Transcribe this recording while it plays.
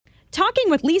talking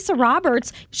with Lisa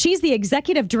Roberts. She's the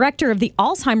executive director of the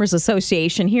Alzheimer's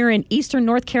Association here in Eastern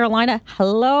North Carolina.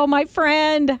 Hello, my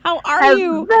friend. How are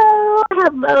you?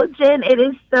 Hello, Jen. It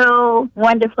is so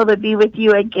wonderful to be with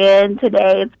you again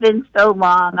today. It's been so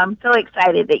long. I'm so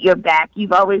excited that you're back.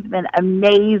 You've always been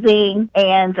amazing,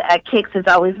 and Kix has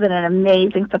always been an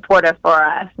amazing supporter for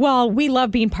us. Well, we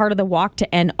love being part of the Walk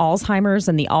to End Alzheimer's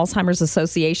and the Alzheimer's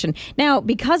Association. Now,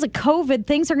 because of COVID,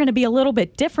 things are going to be a little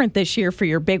bit different this year for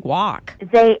your big walk.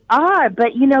 They are,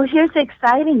 but, here's the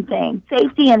exciting thing.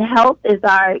 Safety and health is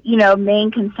our,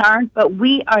 main concern, but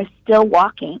we are still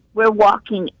walking. We're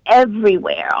walking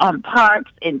everywhere on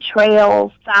parks and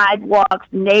trails, sidewalks,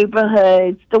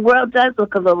 neighborhoods. The world does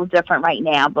look a little different right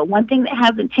now, but one thing that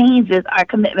hasn't changed is our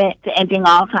commitment to ending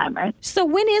Alzheimer's. So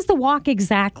when is the walk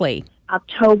exactly?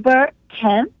 October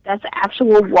 10th. That's the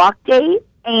actual walk date.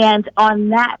 And on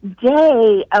that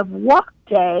day of walk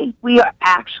day, we are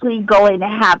actually going to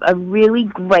have a really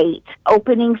great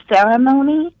opening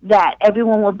ceremony that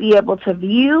everyone will be able to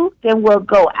view. Then we'll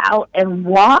go out and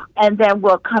walk, and then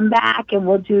we'll come back and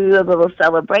we'll do a little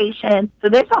celebration. So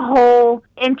there's a whole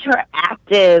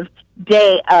interactive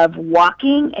day of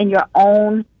walking in your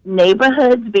own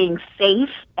neighborhoods, being safe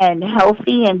and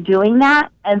healthy and doing that,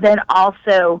 and then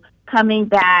also coming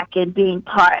back and being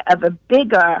part of a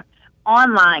bigger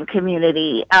online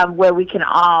community where we can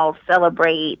all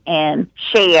celebrate and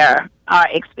share our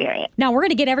experience. Now, we're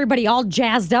going to get everybody all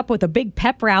jazzed up with a big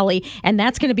pep rally, and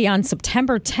that's going to be on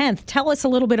September 10th. Tell us a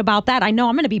little bit about that. I know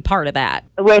I'm going to be part of that.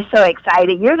 We're so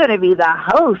excited. You're going to be the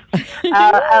host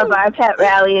of our pep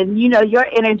rally, and your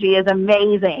energy is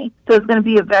amazing. So it's going to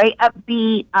be a very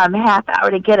upbeat half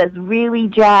hour to get us really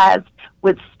jazzed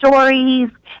with stories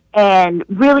and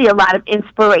really a lot of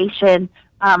inspiration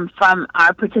from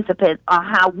our participants on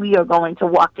how we are going to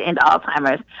walk to end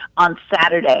Alzheimer's on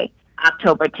Saturday,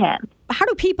 October 10th. How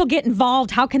do people get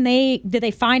involved? Do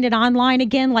they find it online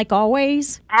again, like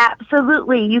always?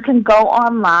 Absolutely. You can go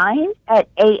online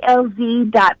at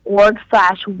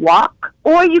alz.org/walk,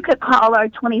 or you could call our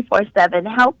 24/7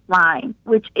 helpline,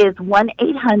 which is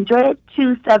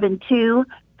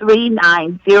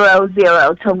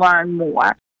 1-800-272-3900 to learn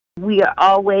more. We are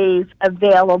always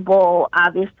available,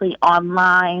 obviously,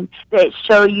 online that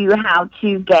show you how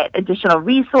to get additional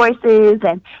resources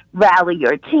and rally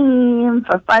your team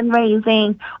for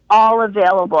fundraising, all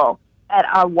available at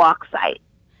our walk site.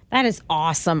 That is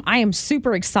awesome. I am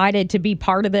super excited to be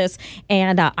part of this.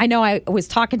 And I know I was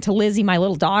talking to Lizzie, my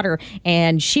little daughter,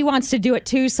 and she wants to do it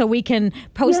too, so we can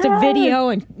post a video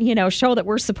and, show that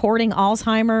we're supporting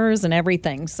Alzheimer's and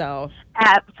everything. So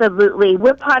absolutely.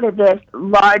 We're part of this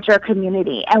larger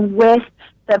community. And with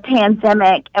the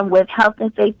pandemic and with health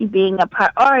and safety being a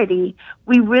priority,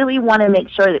 we really want to make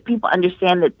sure that people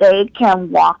understand that they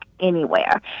can walk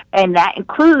anywhere. And that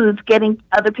includes getting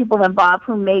other people involved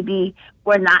who maybe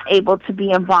were not able to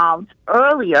be involved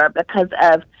earlier because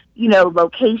of,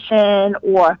 location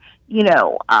or,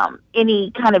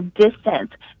 any kind of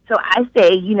distance. So I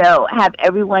say, have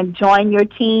everyone join your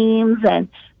teams and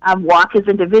walk as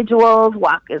individuals,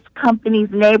 walk as companies,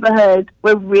 neighborhoods.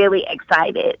 We're really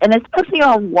excited. And especially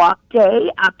on Walk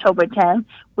Day, October 10th,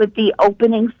 with the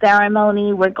opening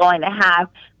ceremony, we're going to have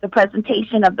the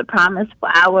presentation of the promised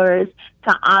flowers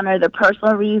to honor the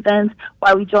personal reasons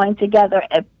why we joined together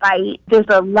and fight. There's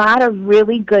a lot of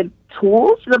really good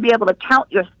tools. You'll be able to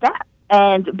count your steps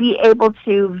and be able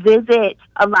to visit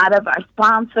a lot of our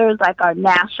sponsors, like our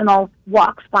national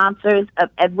walk sponsors of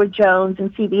Edward Jones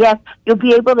and CVS. You'll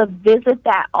be able to visit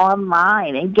that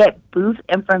online and get booth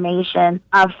information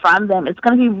from them. It's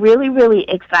going to be really, really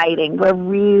exciting. We're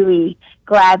really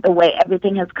glad the way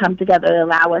everything has come together to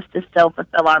allow us to still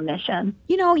fulfill our mission.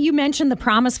 You mentioned the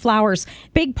promised flowers.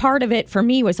 Big part of it for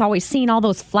me was always seeing all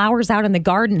those flowers out in the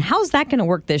garden. How's that going to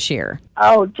work this year?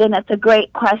 Oh, Jen, that's a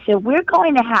great question. We're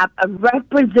going to have a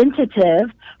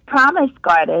representative promise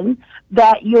garden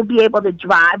that you'll be able to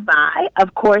drive by,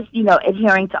 of course,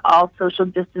 adhering to all social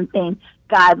distancing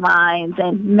guidelines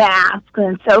and masks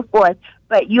and so forth.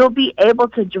 But you'll be able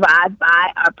to drive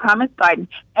by our Promise Garden,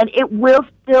 and it will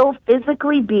still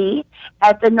physically be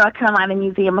at the North Carolina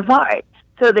Museum of Art.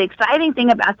 So the exciting thing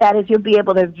about that is you'll be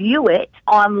able to view it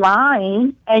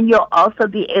online, and you'll also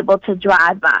be able to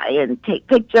drive by and take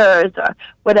pictures or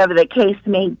whatever the case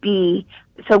may be.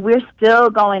 So we're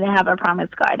still going to have a Promise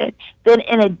Garden. Then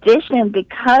in addition,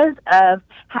 because of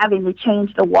having to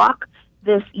change the walk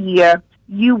this year,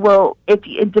 you will,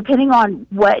 depending on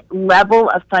what level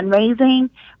of fundraising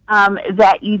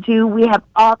that you do, we have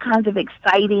all kinds of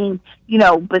exciting,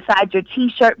 besides your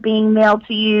T-shirt being mailed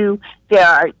to you, there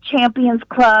are Champions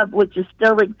Club, which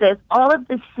still exists, all of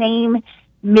the same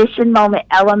mission moment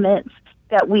elements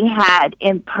that we had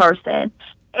in person.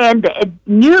 And the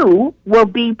new will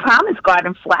be Promise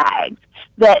Garden flags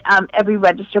that every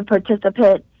registered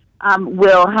participant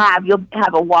will have. You'll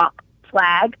have a walk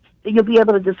flag that you'll be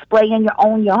able to display in your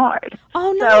own yard.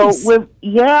 Oh, nice.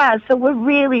 So we're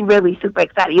really, really super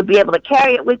excited. You'll be able to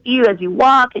carry it with you as you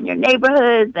walk in your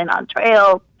neighborhoods and on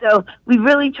trails. So we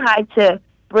really try to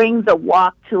bring the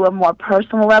walk to a more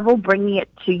personal level, bringing it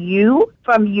to you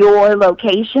from your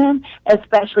location,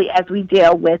 especially as we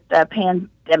deal with the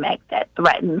pandemic that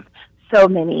threatens so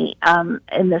many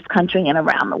in this country and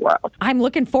around the world. I'm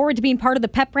looking forward to being part of the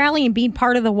pep rally and being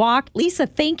part of the walk. Lisa,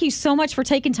 thank you so much for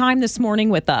taking time this morning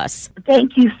with us.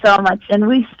 Thank you so much, and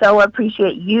we so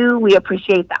appreciate you. We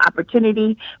appreciate the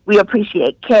opportunity. We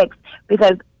appreciate Kicks,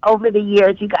 because over the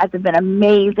years, you guys have been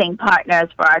amazing partners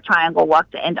for our Triangle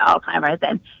Walk to End Alzheimer's,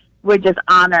 and we're just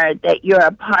honored that you're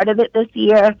a part of it this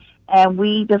year, and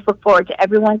we just look forward to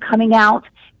everyone coming out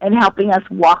and helping us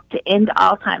walk to end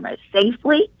Alzheimer's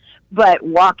safely, but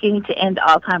walking to end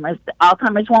Alzheimer's.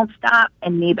 Alzheimer's won't stop,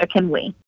 and neither can we.